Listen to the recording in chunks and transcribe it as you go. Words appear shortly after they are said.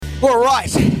All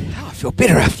right. Oh, I feel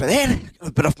better after that. Got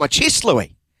a bit off my chest,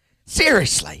 Louis.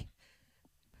 Seriously.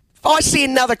 If I see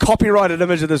another copyrighted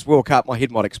image of this World Cup, my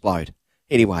head might explode.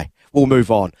 Anyway, we'll move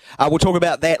on. We'll talk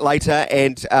about that later,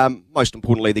 and most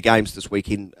importantly, the games this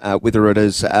weekend, whether it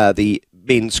is the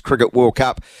Men's Cricket World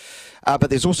Cup. But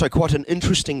there's also quite an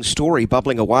interesting story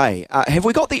bubbling away. Have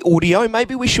we got the audio?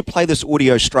 Maybe we should play this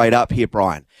audio straight up here,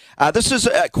 Brian. This is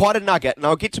quite a nugget, and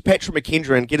I'll get to Patrick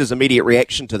McKendry and get his immediate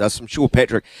reaction to this. I'm sure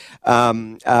Patrick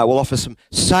will offer some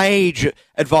sage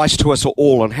advice to us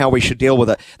all on how we should deal with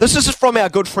it. This is from our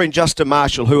good friend Justin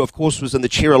Marshall, who, of course, was in the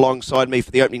chair alongside me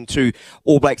for the opening 2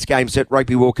 All Blacks games at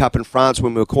Rugby World Cup in France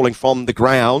when we were calling from the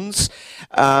grounds.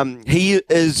 He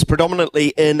is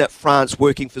predominantly in France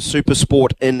working for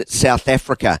Supersport in South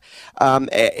Africa.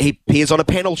 He appears on a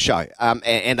panel show,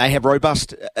 and they have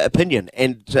robust opinion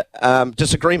and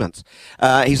disagreements.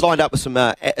 He's lined up with some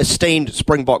esteemed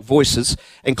Springbok voices,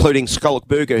 including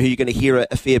Skolkberger, who you're going to hear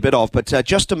a fair bit of. But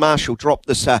Justin Marshall dropped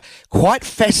this quite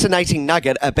fascinating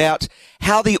nugget about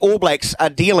how the All Blacks are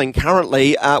dealing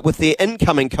currently with their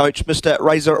incoming coach, Mr.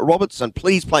 Razor Robertson.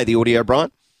 Please play the audio,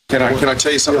 Brian. Can I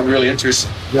tell you something really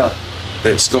interesting? Yeah.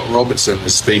 That Scott Robertson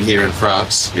has been here in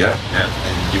France,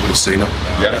 and you would have seen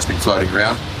him. He's been floating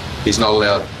around. He's not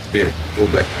allowed to be an All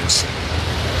Black.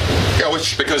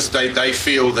 Because they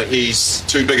feel that he's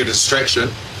too big a distraction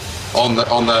on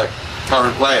the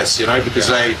current players, because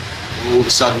they all of a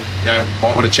sudden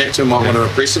might want to chat to him, might want to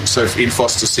impress him. So Ian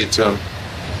Foster said to him,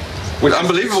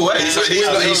 unbelievable way.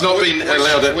 He's not been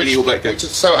allowed at any All Black games. Which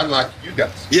is so unlike you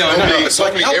guys. Yeah, I know. It's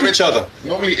like we help each other.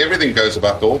 Normally everything goes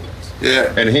about the All Blacks.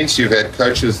 Yeah. And hence you've had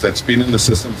coaches that's been in the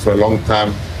system for a long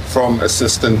time, from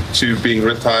assistant to being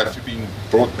retired to being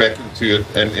brought back into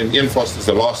it. And Ian Foster's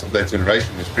the last of that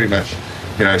generation who's pretty much,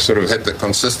 sort of had the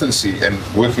consistency and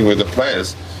working with the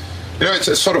players.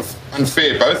 It's sort of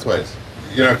unfair both ways.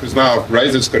 Because now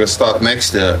Razor's got to start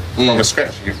next year from a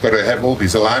scratch. You've got to have all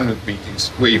these alignment meetings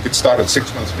where you could start it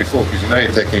 6 months before because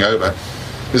you're taking over.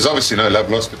 There's obviously no love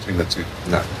lost between the two.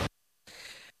 No.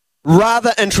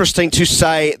 Rather interesting to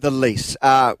say the least,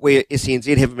 where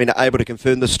SENZ haven't been able to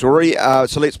confirm the story.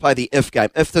 So let's play the if game.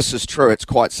 If this is true, it's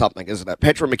quite something, isn't it?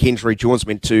 Patrick McKendry joins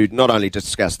me to not only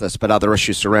discuss this, but other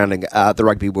issues surrounding the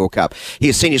Rugby World Cup.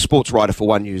 He's senior sports writer for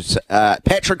One News.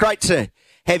 Patrick, great to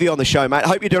have you on the show, mate. I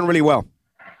hope you're doing really well.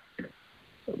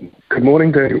 Good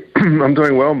morning, Daniel. I'm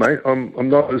doing well, mate. I'm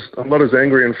not as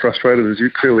angry and frustrated as you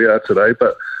clearly are today,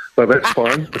 but that's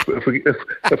fine. If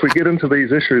we get into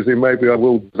these issues, then maybe I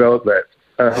will develop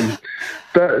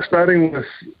that. Starting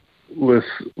with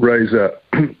Razor,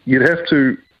 you'd have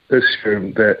to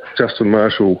assume that Justin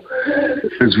Marshall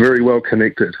is very well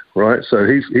connected, right? So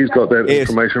he's got that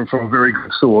information from a very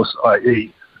good source,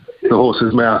 i.e. the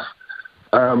horse's mouth.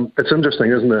 It's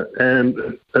interesting, isn't it?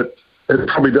 And it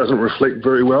probably doesn't reflect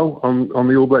very well on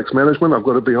the All Blacks management, I've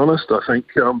got to be honest. I think,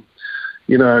 after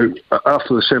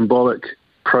the shambolic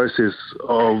process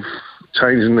of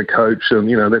changing the coach,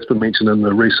 and that's been mentioned in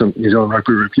the recent New Zealand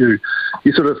Rugby Review,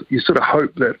 you sort of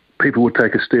hope that people would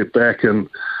take a step back and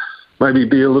maybe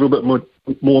be a little bit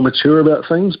more mature about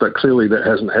things, but clearly that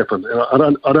hasn't happened.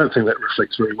 And I don't think that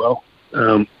reflects very well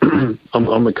on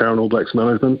the current All Blacks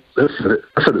management, if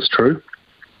it is true.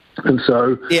 And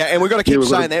so, and we've got to keep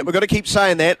saying that. We've got to keep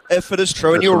saying that if it is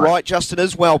true. And you're right, Justin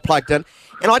is well plugged in.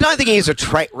 And I don't think he has a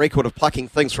track record of plucking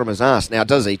things from his arse now,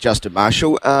 does he, Justin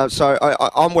Marshall? So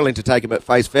I'm willing to take him at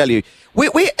face value.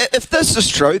 If this is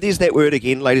true, there's that word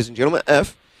again, ladies and gentlemen,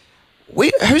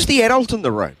 who's the adult in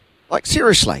the room? Like,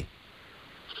 seriously.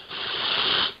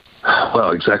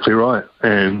 Well, exactly right.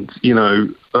 And,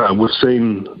 we've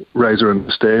seen Razor in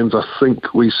the stands. I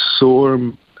think we saw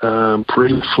him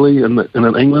briefly in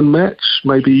an England match,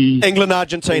 maybe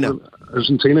England-Argentina.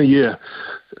 Argentina, yeah.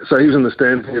 So he was in the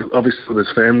stand, obviously with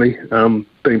his family,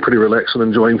 being pretty relaxed and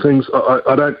enjoying things.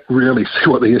 I don't really see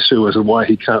what the issue is and why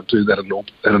he can't do that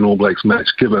at an All Blacks match,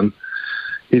 given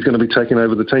he's going to be taking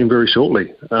over the team very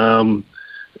shortly. And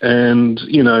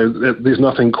there's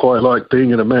nothing quite like being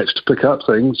in a match to pick up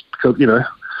things, because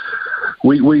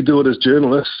we do it as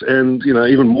journalists, and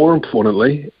even more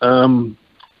importantly,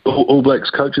 All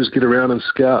Blacks coaches get around and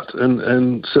scout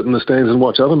and sit in the stands and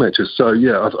watch other matches. So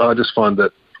I just find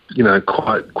that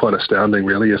quite astounding,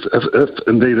 really, if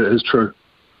indeed it is true.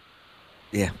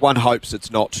 Yeah, one hopes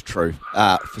it's not true,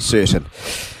 for certain.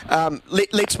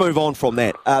 Let's move on from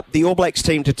that. The All Blacks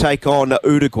team to take on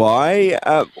Uruguay.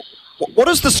 What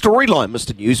is the storyline,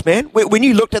 Mr. Newsman? When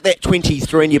you looked at that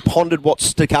 23 and you pondered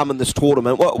what's to come in this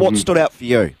tournament, what stood out for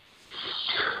you?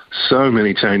 So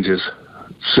many changes.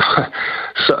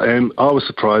 And I was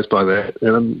surprised by that,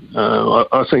 and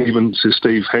I think even Sir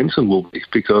Steve Hansen will be,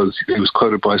 because he was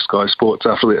quoted by Sky Sports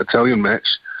after the Italian match,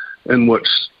 in which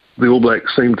the All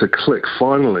Blacks seemed to click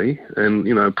finally,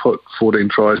 and put 14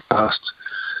 tries past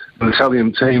an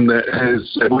Italian team that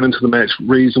went into the match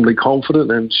reasonably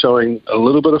confident and showing a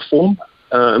little bit of form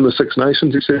in the Six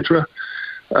Nations, etc.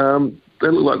 They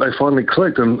looked like they finally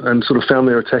clicked and sort of found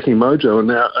their attacking mojo, and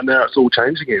now it's all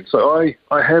changed again. So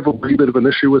I have a wee bit of an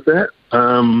issue with that.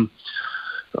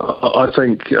 I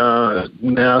think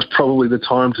now is probably the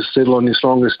time to settle on your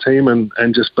strongest team and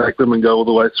just back them and go all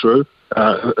the way through,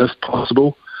 if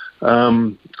possible.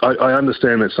 I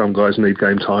understand that some guys need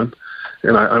game time,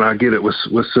 and I get it with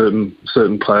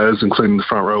certain players, including the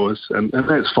front rowers, and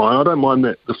that's fine. I don't mind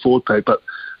that, the forward pack, but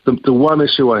the one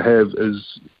issue I have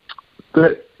is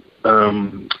that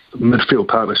midfield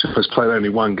partnership has played only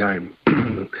one game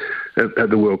at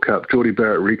the World Cup. Geordie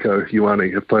Barrett, Rico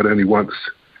Ioane have played only once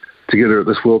together at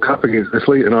this World Cup against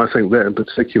Italy, and I think that in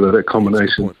particular, that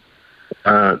combination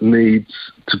needs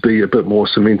to be a bit more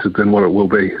cemented than what it will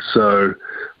be. So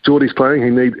Geordie's playing,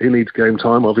 he needs game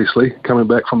time, obviously, coming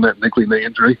back from that niggly knee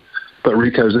injury, but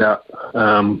Rico's out.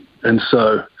 And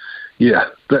so, yeah,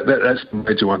 that's the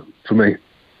major one for me.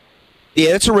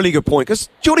 Yeah, that's a really good point, because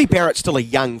Geordie Barrett's still a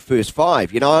young first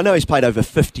five. I know he's played over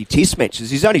 50 test matches.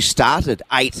 He's only started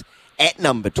 8 at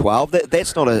number 12.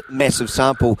 That's not a massive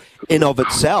sample in of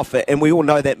itself. And we all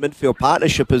know that midfield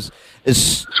partnership is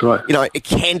that's right. It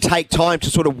can take time to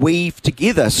sort of weave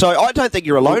together. So I don't think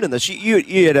you're alone in this.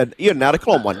 You had an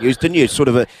article on One News, didn't you?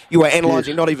 You were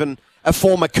analysing, not even a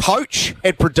former coach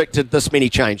had predicted this many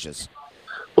changes.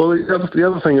 Well, the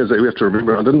other thing is that we have to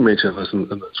remember, I didn't mention this in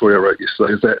the story I wrote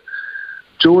yesterday, is that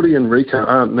Geordie and Rico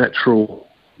aren't natural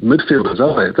midfielders,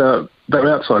 are they? They're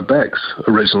outside backs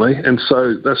originally, and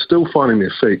so they're still finding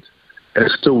their feet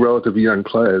as still relatively young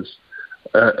players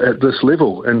at this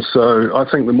level. And so I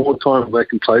think the more time they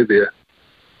can play there,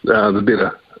 the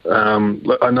better.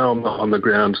 I know I'm not on the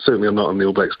ground. Certainly I'm not in the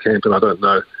All Blacks camp, and I don't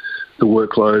know the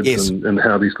workloads and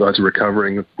how these guys are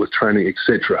recovering with training,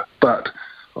 etc. But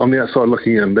on the outside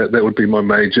looking in, that would be my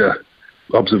major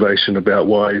observation about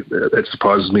why that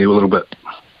surprises me a little bit.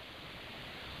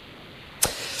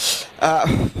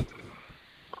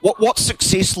 What's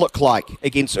success look like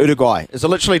against Uruguay? Is it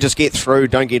literally just get through,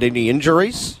 don't get any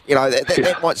injuries?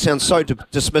 That might sound so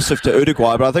dismissive to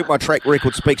Uruguay, but I think my track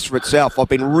record speaks for itself. I've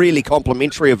been really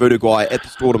complimentary of Uruguay at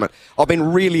this tournament. I've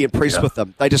been really impressed with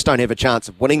them. They just don't have a chance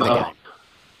of winning the game.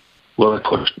 Well, they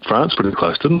pushed France pretty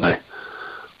close, didn't they?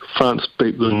 France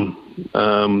beat them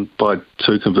by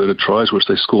 2 converted tries, which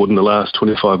they scored in the last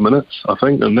 25 minutes, I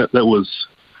think, and that was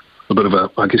a bit of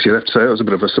I guess you'd have to say it was a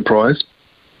bit of a surprise.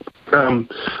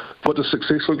 What does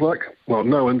success look like? Well,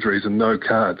 no injuries and no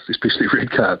cards, especially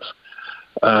red cards.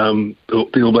 The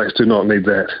All Blacks do not need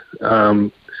that.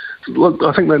 Look,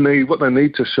 I think what they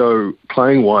need to show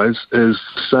playing-wise is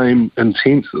the same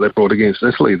intent that they brought against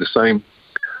Italy, the same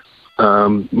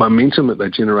momentum that they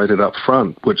generated up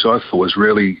front, which I thought was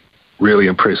really, really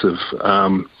impressive.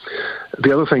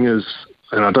 The other thing is,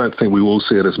 and I don't think we will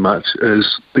see it as much,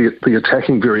 is the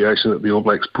attacking variation that the All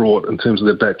Blacks brought in terms of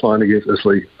their backline against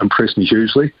Italy impressed me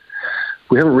hugely.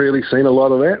 We haven't really seen a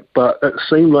lot of that, but it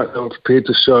seemed like they were prepared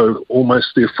to show almost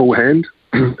their full hand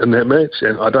in that match,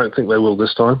 and I don't think they will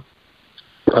this time.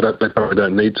 They probably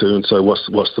don't need to, and so what's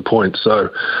the point? So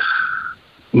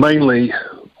mainly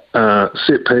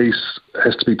set piece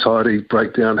has to be tidy,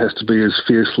 breakdown has to be as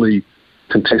fiercely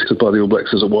contested by the All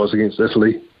Blacks as it was against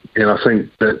Italy. And I think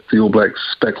that the All Blacks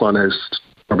backline has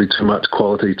probably too much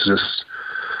quality to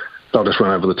they'll just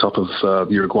run over the top of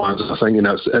the Uruguayans. I think,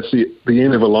 it's the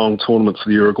end of a long tournament for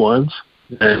the Uruguayans,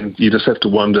 and you just have to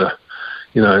wonder,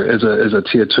 as a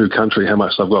tier 2 country, how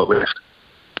much they've got left.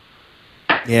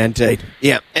 Yeah, indeed.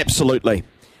 Yeah, absolutely.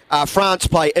 France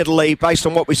play Italy. Based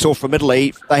on what we saw from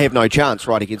Italy, they have no chance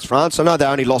right against France. I know they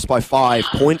only lost by 5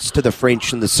 points to the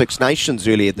French in the Six Nations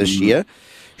earlier this year.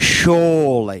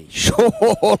 Surely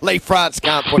France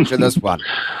can't push in this one.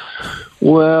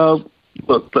 Well,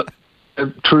 look,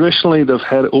 traditionally they've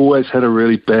always had a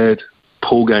really bad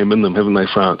pool game in them, haven't they,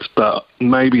 France? But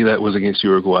maybe that was against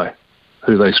Uruguay,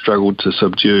 who they struggled to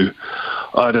subdue.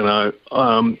 I don't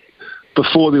know.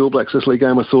 Before the All Blacks Italy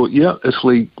game, I thought,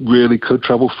 Italy really could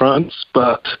trouble France,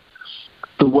 but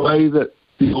the way that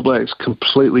the All Blacks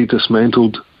completely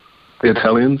dismantled the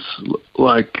Italians,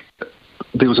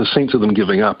 there was a sense of them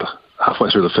giving up halfway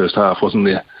through the first half, wasn't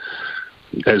there?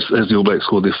 As the All Blacks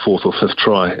scored their 4th or 5th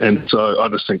try. And so I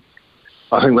think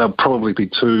they'll probably be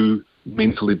too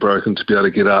mentally broken to be able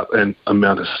to get up and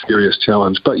mount a serious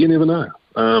challenge. But you never know.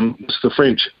 It's the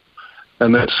French.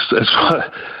 and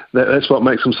that's what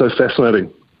makes them so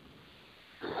fascinating.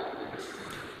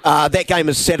 That game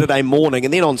is Saturday morning,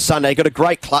 and then on Sunday, got a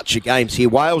great clutch of games here.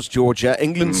 Wales, Georgia,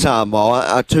 England,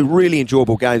 Samoa, two really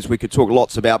enjoyable games we could talk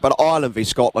lots about, but Ireland v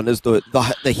Scotland is the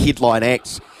headline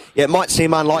acts. Yeah, it might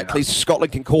seem unlikely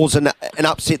Scotland can cause an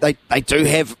upset. They do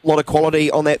have a lot of quality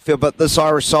on that field, but this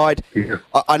Irish side,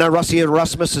 I know Rusty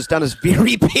Erasmus has done his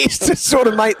very best to sort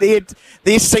of make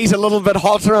their seat a little bit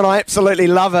hotter, and I absolutely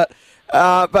love it.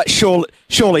 But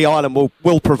surely Ireland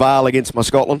will prevail against my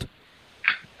Scotland.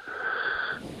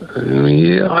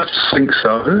 Yeah, I think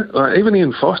so. Even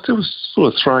Ian Foster was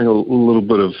sort of throwing a little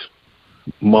bit of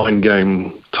mind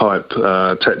game type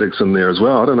tactics in there as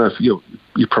well. I don't know if you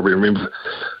probably remember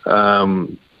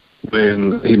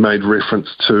when he made reference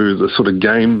to the sort of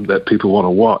game that people want to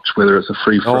watch, whether it's a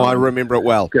free throw. Oh, I remember it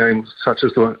well. Game such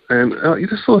as the one, and you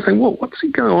just sort of think, what's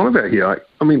he going on about here?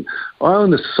 I mean,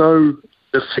 Ireland is so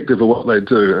effective at what they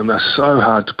do, and they're so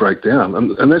hard to break down,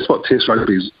 and that's what Test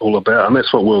rugby is all about, and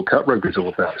that's what World Cup rugby is all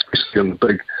about, especially in the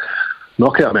big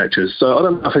knockout matches. So I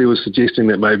don't know if he was suggesting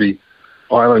that maybe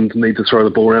Ireland need to throw the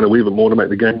ball around a wee bit more to make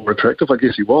the game more attractive. I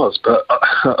guess he was, but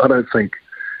I don't think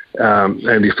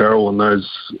Andy Farrell and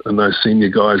those senior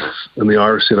guys in the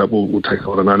Irish setup will take a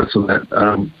lot of notice of that.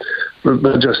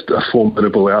 They're just a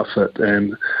formidable outfit,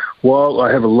 and while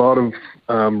I have a lot of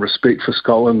respect for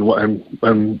Scotland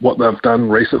and what they've done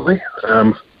recently,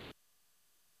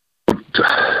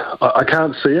 I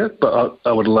can't see it, but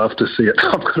I would love to see it.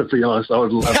 I've got to be honest, I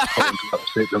would love Scotland to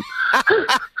upset them.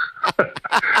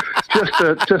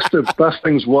 just to bust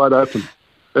things wide open.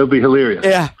 It would be hilarious.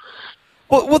 Yeah.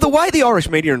 Well, the way the Irish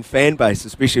media and fan base,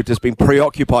 especially, have just been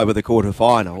preoccupied with the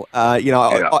quarter-final,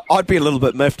 I'd be a little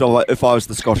bit miffed if I was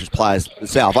the Scottish players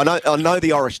themselves. I know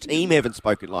the Irish team haven't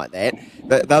spoken like that.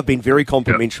 They've been very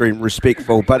complimentary and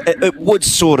respectful, but it would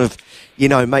sort of,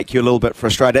 make you a little bit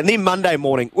frustrated. And then Monday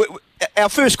morning, our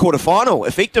first quarter-final,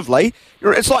 effectively,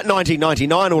 it's like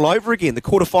 1999 all over again, the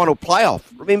quarter-final playoff.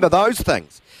 Remember those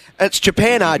things? It's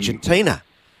Japan-Argentina.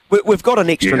 We've got an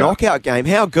extra knockout game.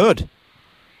 How good?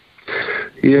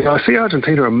 Yeah, I see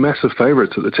Argentina are massive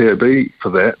favourites at the TAB for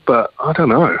that, but I don't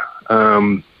know.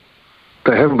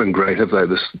 They haven't been great, have they,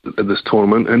 this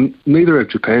tournament? And neither have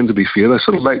Japan, to be fair. They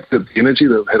sort of lacked the energy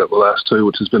they've had at the last two,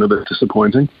 which has been a bit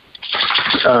disappointing.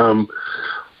 I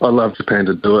love Japan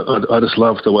to do it. I just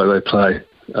love the way they play,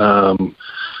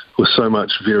 with so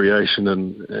much variation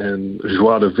and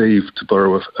joie de vivre, to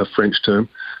borrow a French term.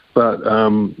 But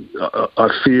I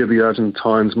fear the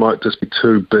Argentines might just be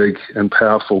too big and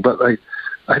powerful. But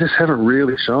they just haven't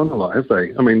really shown a lot, have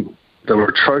they? I mean, they were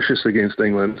atrocious against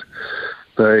England.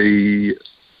 They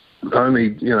only,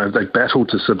 they battled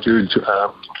to subdue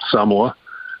Samoa.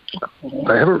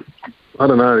 They haven't. I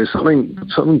don't know.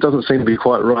 Something doesn't seem to be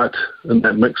quite right in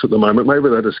that mix at the moment. Maybe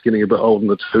they're just getting a bit old in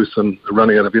the tooth and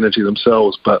running out of energy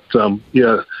themselves. But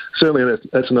certainly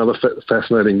that's another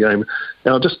fascinating game.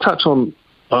 And I'll just touch on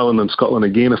Ireland and Scotland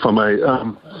again, if I may.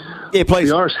 Yeah, please.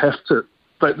 The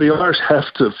Irish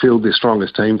have to field their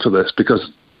strongest team for this,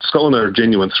 because Scotland are a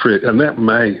genuine threat, and that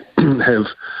may have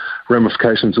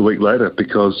ramifications a week later,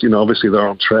 because obviously they're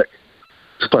on track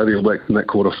to play the All Blacks in that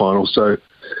quarter final. So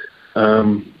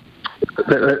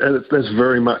that's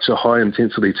very much a high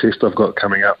intensity test I've got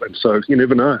coming up, and so you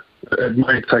never know. It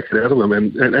may take it out of them,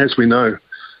 and as we know,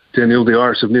 Daniel, the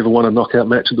Irish have never won a knockout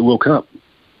match at the World Cup.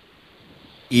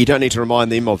 You don't need to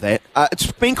remind them of that. It's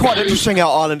been quite interesting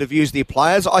how Ireland have used their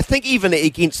players. I think even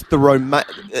against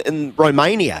in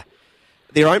Romania,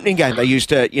 their opening game, they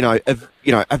used a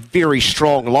very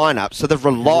strong lineup. So they've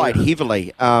relied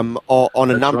heavily on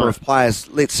a number of players.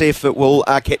 Let's see if it will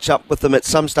catch up with them at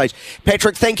some stage.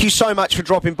 Patrick, thank you so much for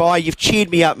dropping by. You've cheered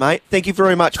me up, mate. Thank you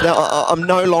very much for that. I'm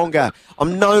no longer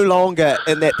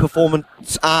in that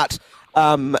performance art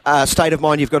state of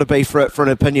mind you've got to be for an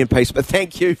opinion piece, but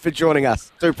thank you for joining us.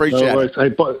 Do appreciate it. Hey,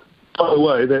 by the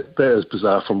way, that is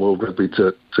bizarre from World Rugby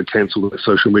to cancel the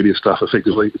social media stuff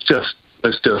effectively. It's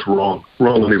just wrong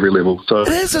on every level. So it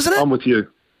is, isn't it? I'm with you.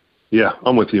 Yeah,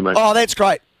 I'm with you, mate. Oh, that's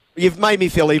great. You've made me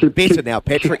feel even better now,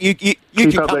 Patrick. You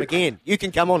can come again. You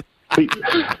can come on.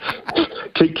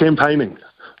 Keep campaigning.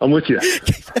 I'm with you.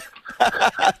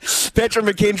 Patrick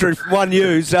McKendry from One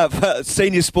News,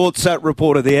 senior sports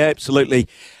reporter there, absolutely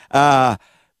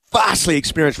vastly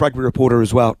experienced rugby reporter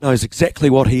as well. Knows exactly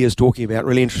what he is talking about.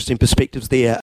 Really interesting perspectives there.